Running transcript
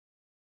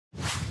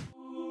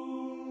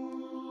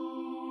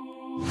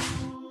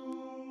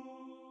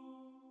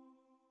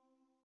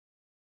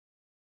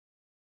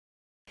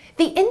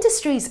The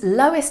industry's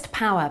lowest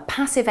power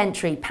passive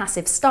entry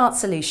passive start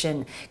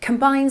solution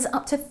combines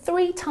up to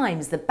 3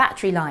 times the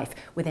battery life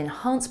with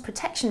enhanced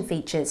protection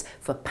features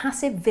for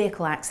passive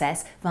vehicle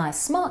access via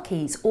smart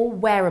keys or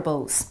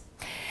wearables.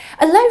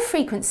 A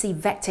low-frequency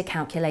vector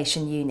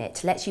calculation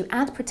unit lets you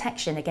add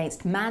protection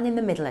against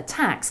man-in-the-middle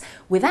attacks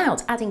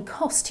without adding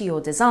cost to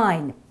your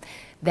design.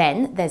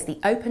 Then there's the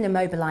Open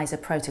Immobilizer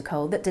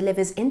protocol that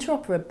delivers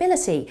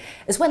interoperability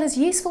as well as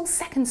useful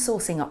second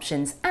sourcing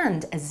options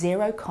and a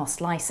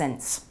zero-cost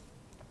license.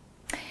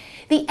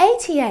 The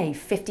ATA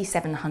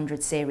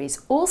 5700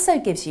 series also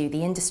gives you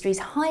the industry's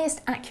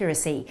highest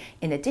accuracy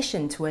in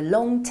addition to a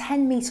long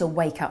 10-metre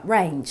wake-up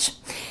range.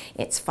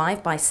 Its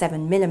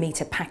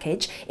 5x7mm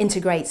package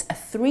integrates a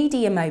 3D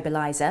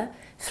immobilizer,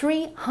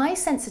 3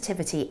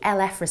 high-sensitivity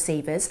LF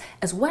receivers,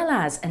 as well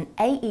as an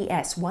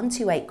AES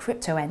 128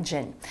 crypto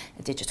engine,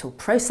 a digital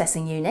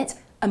processing unit,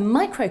 a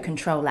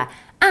microcontroller,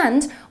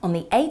 and, on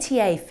the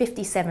ATA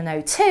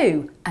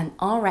 5702, an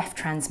RF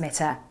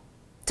transmitter.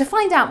 To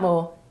find out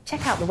more,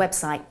 check out the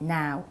website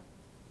now.